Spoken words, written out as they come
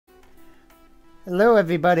Hello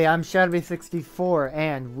everybody, I'm Shadowy64,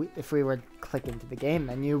 and if we were to click into the game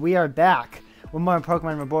menu, we are back with more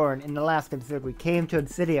Pokemon Reborn. In the last episode, we came to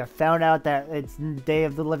Obsidia, found out that it's Day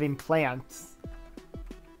of the Living Plants.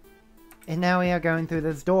 And now we are going through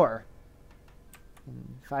this door.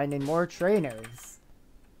 And finding more trainers.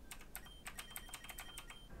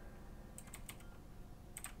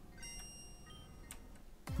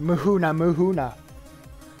 Muhuna, Muhuna.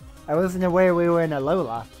 I wasn't aware we were in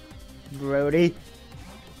Alola. Brody.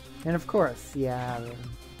 And of course, yeah.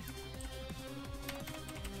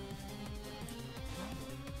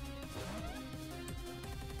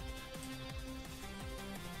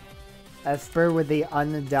 Esper with the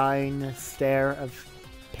undying stare of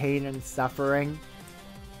pain and suffering.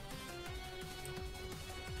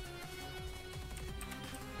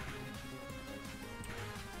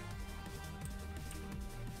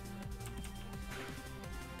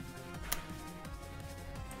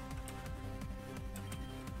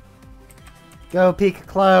 Go, Pika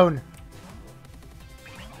Clone!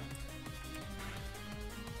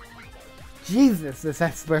 Jesus, this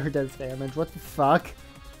Esper does damage. What the fuck?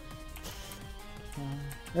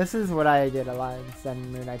 This is what I did a lot in Sun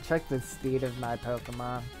and Moon. I checked the speed of my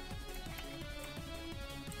Pokemon.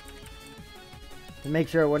 To make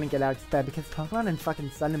sure it wouldn't get outsped, because Pokemon in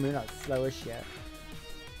fucking Sun and Moon are slow as shit.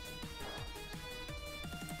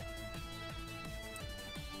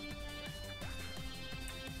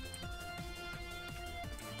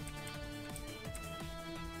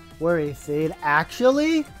 Worry Seed,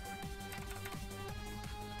 actually?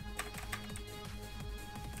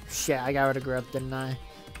 Shit, I got rid of growth, didn't I?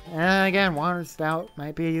 And again, Water Spout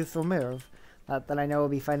might be a useful move. Not that I know we'll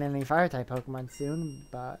be fighting any Fire-type Pokemon soon,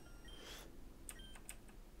 but...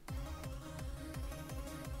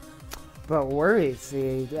 Worry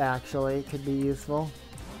Seed, actually, could be useful.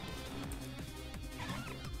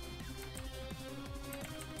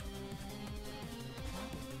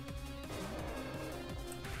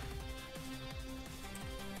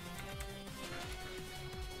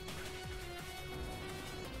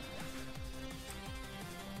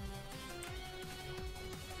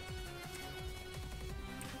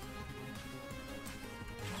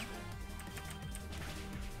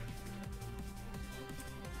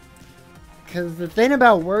 Because the thing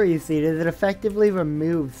about Worry Seed is it effectively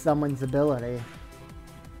removes someone's ability.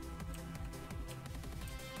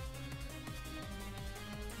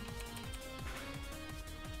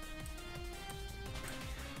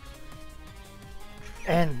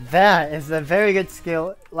 And that is a very good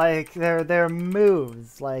skill. Like, they're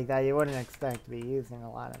moves like that you wouldn't expect to be using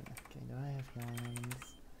a lot in this game. Do I have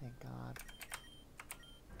healings? Thank God.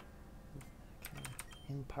 Okay.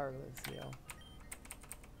 In Parlor's heal.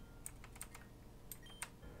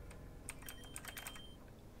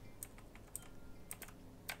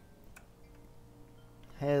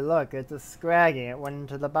 Hey, look, it's a Scraggy. It went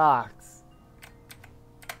into the box.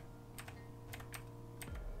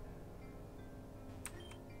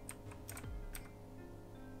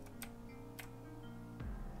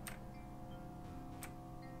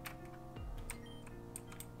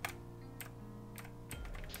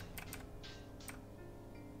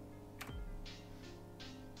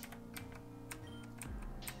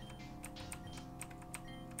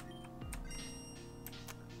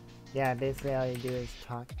 Yeah, basically all you do is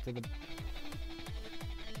talk to the...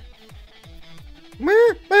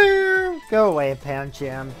 Go away,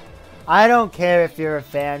 Pancham. I don't care if you're a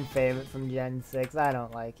fan favorite from Gen 6. I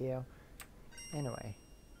don't like you. Anyway.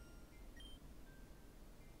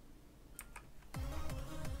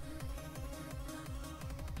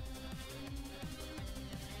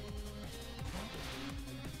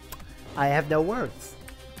 I have no words.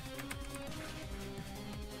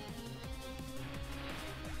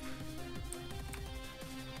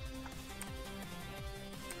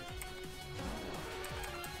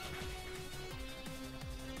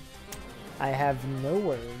 I have no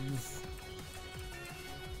words.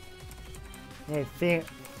 Hey,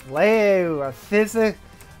 whoa, a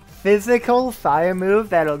physical fire move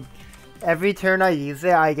that'll... Every turn I use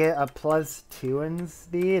it, I get a +2 in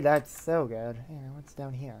speed. That's so good. Hey, what's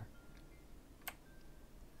down here?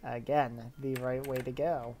 Again, the right way to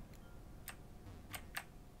go.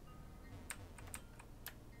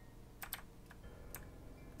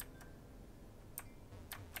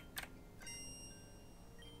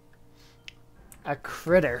 A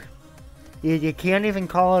critter. You can't even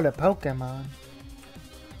call it a Pokemon.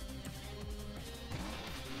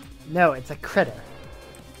 No, it's a critter.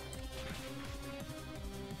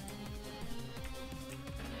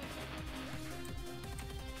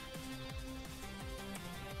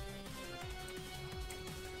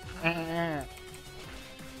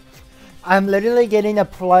 I'm literally getting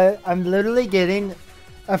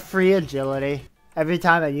a free agility every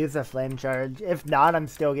time I use a flame charge. If not, I'm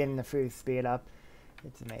still getting the free speed up.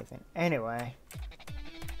 It's amazing. Anyway.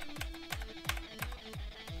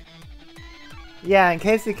 Yeah, in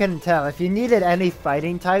case you couldn't tell, if you needed any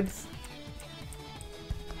fighting types,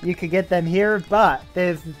 you could get them here, but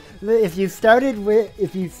if you started with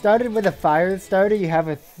a fire starter, you have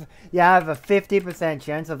a 50%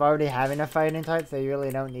 chance of already having a fighting type, so you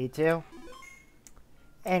really don't need to.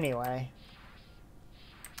 Anyway,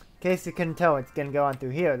 in case you couldn't tell, it's gonna go on through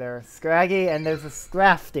here. There's Scraggy and there's a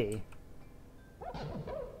Scrafty.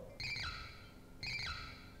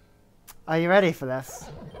 Are you ready for this?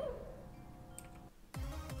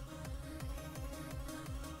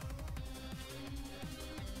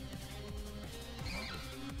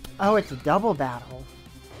 Oh, it's a double battle.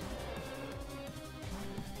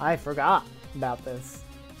 I forgot about this.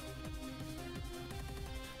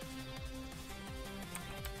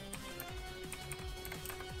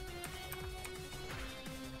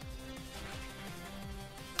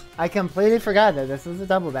 I completely forgot that this was a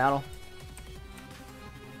double battle.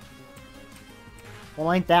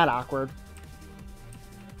 Well, ain't that awkward.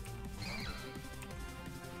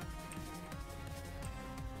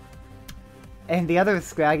 And the other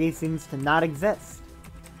Scraggy seems to not exist.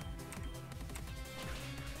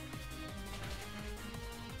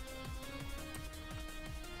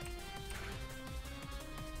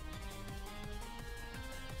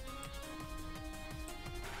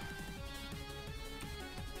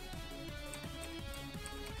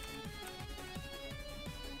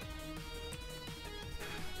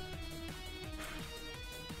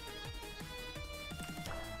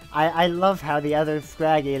 I love how the other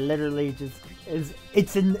Scraggy literally just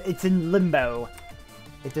it's in limbo.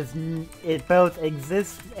 It both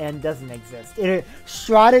exists and doesn't exist.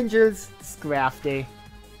 Schrodinger's Scrafty.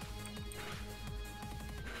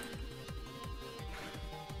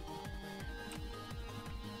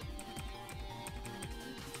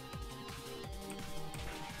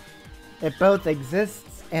 It both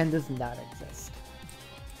exists and does not exist.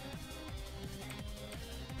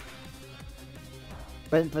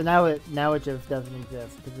 But now it just doesn't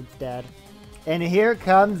exist because it's dead. And here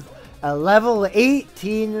comes a level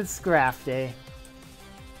 18 Scrafty.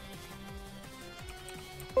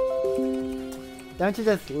 Don't you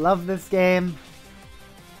just love this game?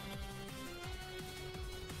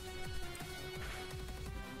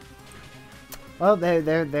 Well,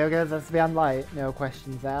 there goes Espeon Light. No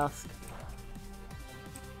questions asked.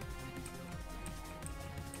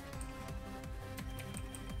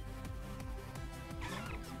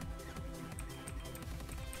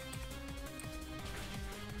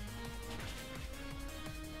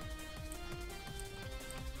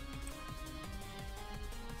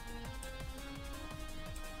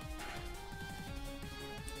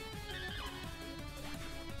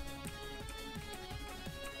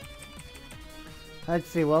 Let's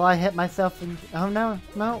see, will I hit myself in... Oh no,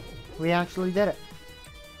 no, we actually did it.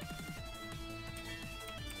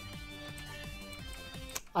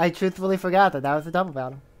 I truthfully forgot that was a double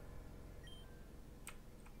battle.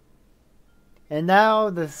 And now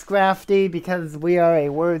the Scrafty, because we are a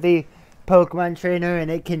worthy Pokemon trainer and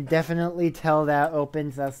it can definitely tell that,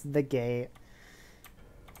 opens us the gate.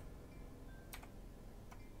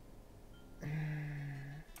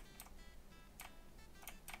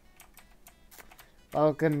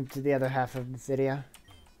 Welcome to the other half of this video.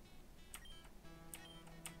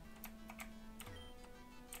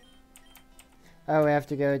 Oh, we have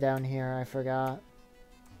to go down here. I forgot.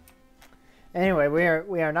 Anyway,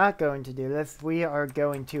 we are not going to do this. We are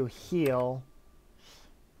going to heal.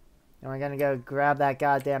 And we're going to go grab that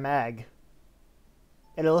goddamn egg.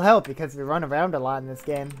 It'll help because we run around a lot in this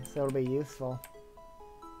game, so it'll be useful.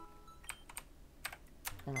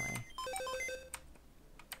 Anyway.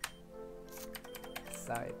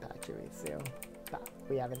 Sorry, Pachirisu.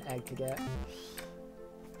 We have an egg to get.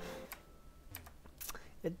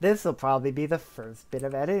 This will probably be the first bit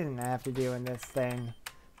of editing I have to do in this thing.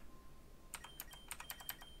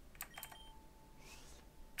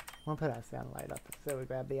 We'll put our sound light up so we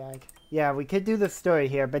grab the egg. Yeah, we could do the story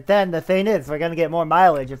here, but then the thing is, we're going to get more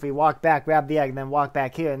mileage if we walk back, grab the egg, and then walk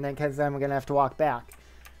back here, and then because then we're going to have to walk back.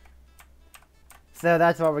 So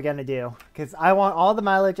that's what we're going to do. Because I want all the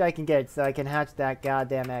mileage I can get so I can hatch that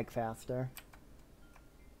goddamn egg faster.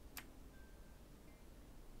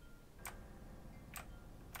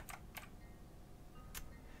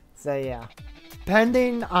 So yeah.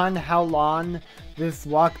 Depending on how long this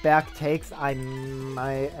walk back takes, I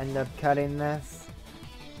might end up cutting this.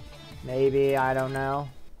 Maybe, I don't know.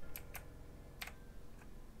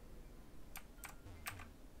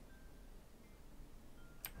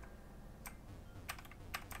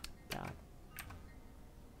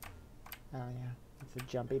 yeah. It's a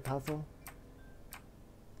jumpy puzzle.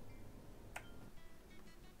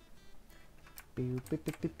 Oh,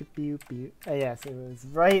 yes, it was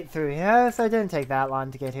right through here, so it didn't take that long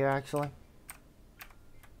to get here, actually.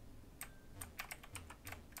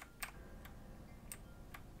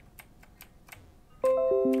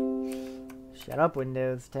 Shut up,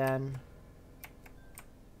 Windows 10.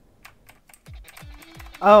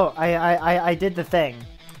 Oh, I did the thing.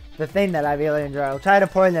 The thing that I really enjoy. I'll try to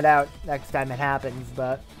point it out next time it happens,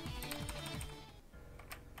 but...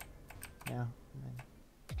 yeah.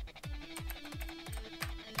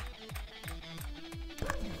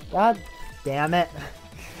 God damn it.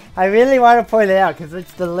 I really want to point it out because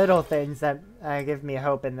it's the little things that give me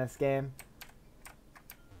hope in this game.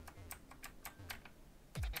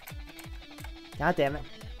 God damn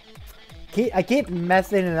it. I keep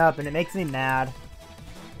messing it up and it makes me mad.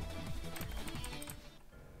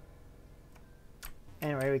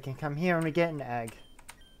 Anyway, we can come here and we get an egg.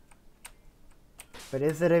 But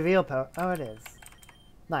is it a real Oh, it is.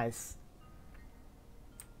 Nice.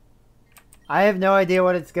 I have no idea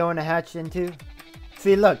what it's going to hatch into.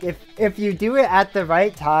 See, look, if you do it at the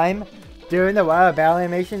right time during the wild battle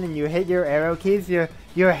animation and you hit your arrow keys,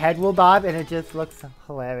 your head will bob and it just looks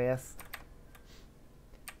hilarious.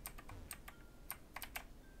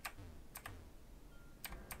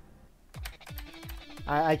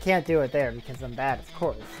 I can't do it there because I'm bad, of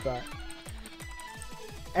course, but...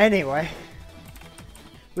 anyway.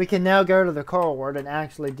 We can now go to the Coral World and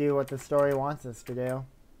actually do what the story wants us to do.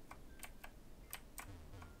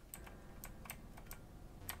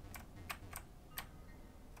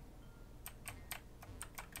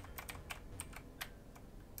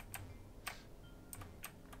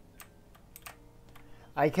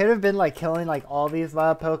 I could have been like killing like all these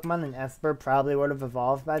wild Pokemon and Esper probably would have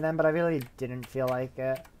evolved by then, but I really didn't feel like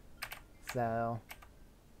it. So...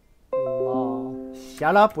 lol.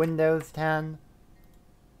 Shut up, Windows 10.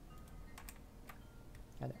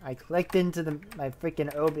 I clicked into my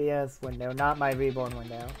freaking OBS window, not my Reborn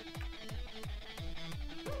window.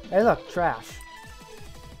 Hey look, trash.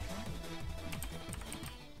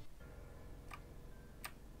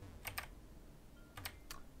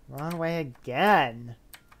 Wrong way again.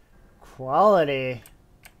 Quality.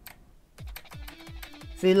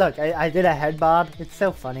 See, look, I did a head bob. It's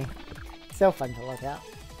so funny. It's so fun to look at.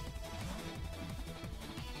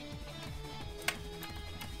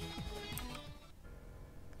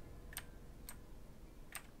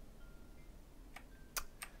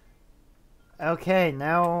 Okay,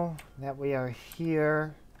 now that we are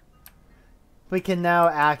here, we can now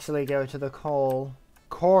actually go to the Coral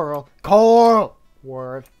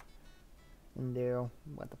World and do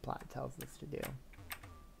what the plot tells us to do.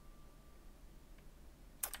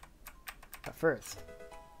 But first,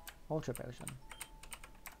 Ultra Potion.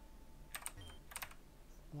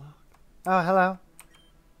 Oh, hello.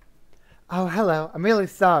 Oh, hello. I'm really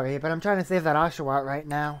sorry, but I'm trying to save that Oshawott right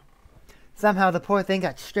now. Somehow the poor thing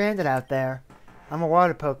got stranded out there. I'm a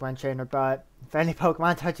water Pokemon trainer, but if any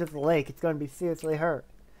Pokemon touches the lake, it's going to be seriously hurt.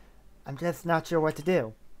 I'm just not sure what to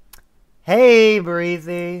do. Hey,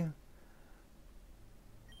 Breezy!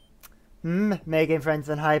 Making friends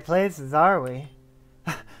in high places, are we?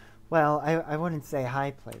 Well, I wouldn't say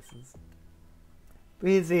high places.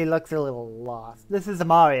 Breezy looks a little lost. This is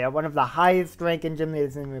Amaria, one of the highest ranking gym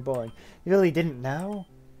leaders in Reborn. You really didn't know?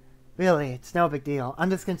 Really, it's no big deal. I'm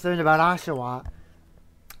just concerned about Oshawott.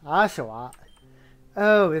 Oshawott?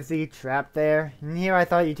 Oh, is he trapped there? And here I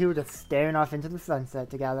thought you two were just staring off into the sunset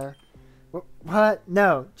together. What?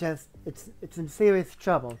 No, just, it's in serious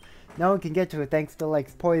trouble. No one can get to it thanks to the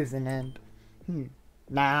lake's poison and...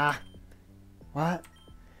 Nah. What?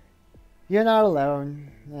 You're not alone.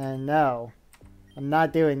 No. I'm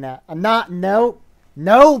not doing that. I'm not, nope!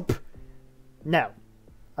 Nope! No.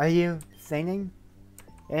 Are you singing?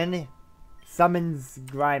 And summons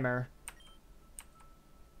Grimer.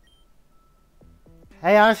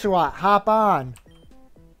 Hey Oshawott, hop on!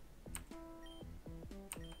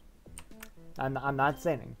 I'm not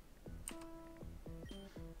singing.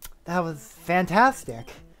 That was fantastic.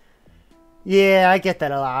 Yeah, I get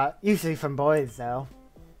that a lot. Usually from boys, though.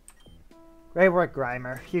 Great work,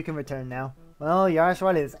 Grimer. You can return now. Well, your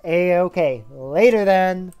Oshawott is A-okay. Later,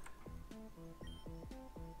 then!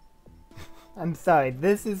 I'm sorry,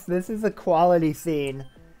 this is a quality scene.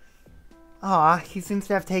 Aw, he seems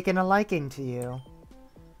to have taken a liking to you.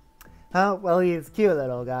 Oh, well, he's a cute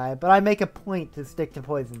little guy, but I make a point to stick to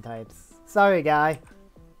poison types. Sorry, guy.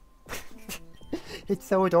 It's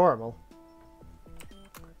so adorable.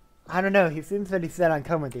 I don't know, he seems pretty set on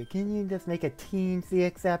coming with you. Can you just make a teensy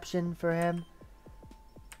exception for him?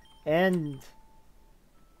 And...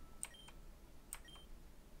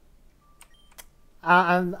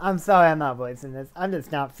 I'm sorry I'm not voicing this. I'm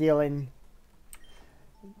just not feeling.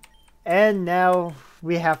 And now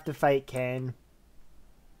we have to fight Kane.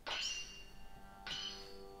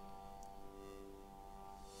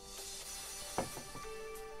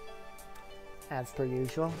 As per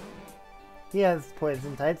usual. He has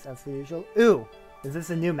poison types, as per usual. Ooh! Is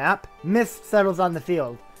this a new map? Mist settles on the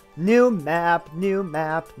field. New map, new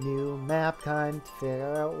map, new map. Time to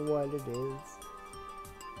figure out what it is.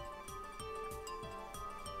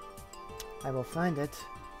 I will find it.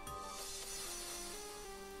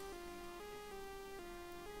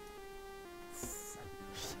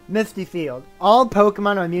 Misty Field. All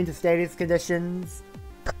Pokemon are immune to status conditions.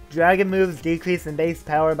 Dragon moves decrease in base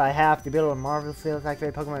power by half. The ability of Marvelous Field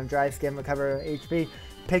activate Pokemon with dry skin recover HP.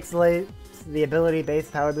 Pixelates the ability base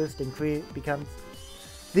power boost becomes.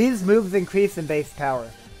 These moves increase in base power.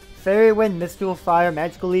 Fairy Wind, Mystical Fire,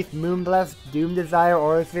 Magical Leaf, Moonblast, Doom Desire,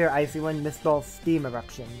 Aura Sphere, Icy Wind, Mist Ball, Steam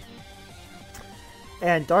Eruption.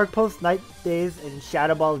 And Dark Pulse, Night Daze, and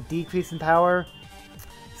Shadow Ball decrease in power.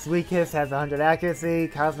 Sweet Kiss has 100 accuracy.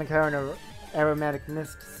 Cosmic Current and Aromatic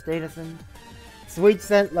Mist status. Sweet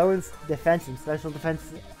Scent lowers defense and special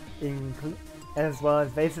defense as well as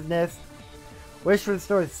evasiveness. Wish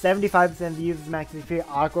restores 75% of the user's max HP.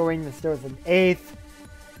 Aqua Ring restores an eighth.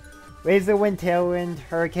 Razor Wind, Tailwind,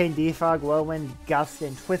 Hurricane, Defog, Whirlwind, Gust,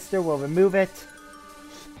 and Twister will remove it.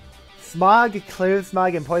 Smog, Clear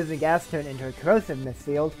Smog, and Poison Gas turn into a corrosive mist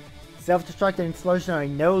field. Self-destruct and explosion are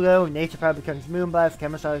no-go. Nature Power becomes Moonblast.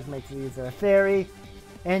 Chemistry makes the user a fairy.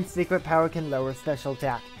 And Secret Power can lower special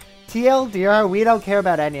attack. TLDR, we don't care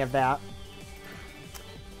about any of that.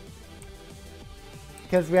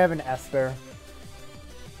 Because we have an Esper.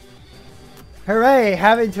 Hooray!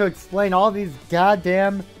 Having to explain all these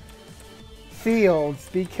goddamn fields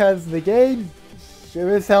because the game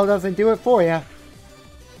sure as hell doesn't do it for you.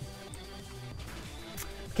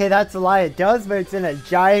 Okay, that's a lie. It does, but it's in a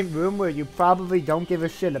giant room where you probably don't give a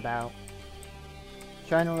shit about.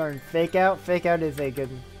 Trying to learn Fake Out. Fake Out is a good...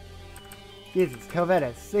 Jesus, Covet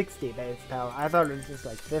has 60 base power. I thought it was just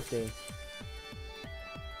like 50.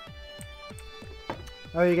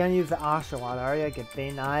 Oh, you're gonna use the Oshawott, are you? Good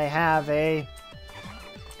thing I have a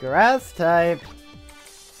Grass type.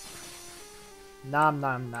 Nom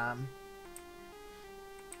nom nom.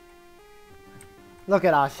 Look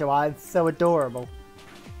at Oshawott, it's so adorable.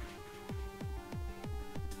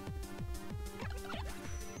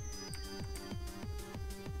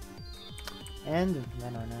 And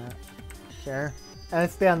Venonat. Sure.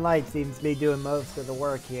 SPN Light seems to be doing most of the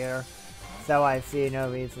work here, so I see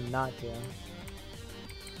no reason not to.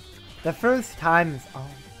 The first time is... Oh.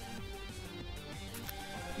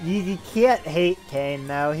 You can't hate Kane,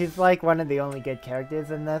 though. He's like one of the only good characters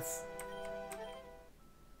in this.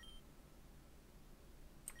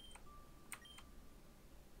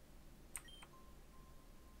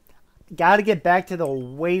 Gotta get back to the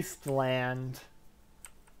wasteland.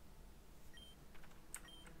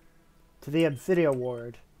 To the Obsidian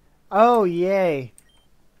Ward. Oh, yay.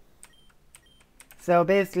 So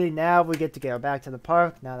basically now we get to go back to the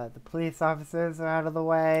park now that the police officers are out of the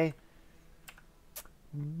way.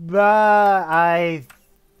 But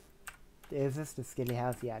is this the Skitty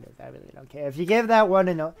house? Yeah, it is. I really don't care. If you give that one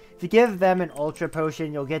if you give them an Ultra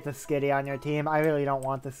Potion, you'll get the Skitty on your team. I really don't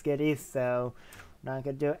want the Skitty, so I'm not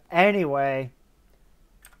gonna do it anyway.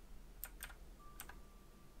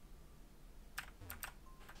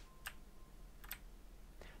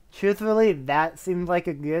 Truthfully, that seemed like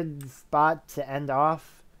a good spot to end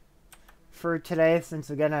off for today, since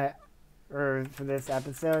we're gonna, or for this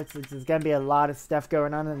episode, since there's gonna be a lot of stuff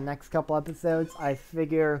going on in the next couple episodes. I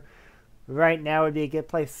figure right now would be a good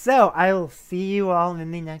place. So, I will see you all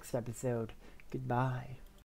in the next episode. Goodbye.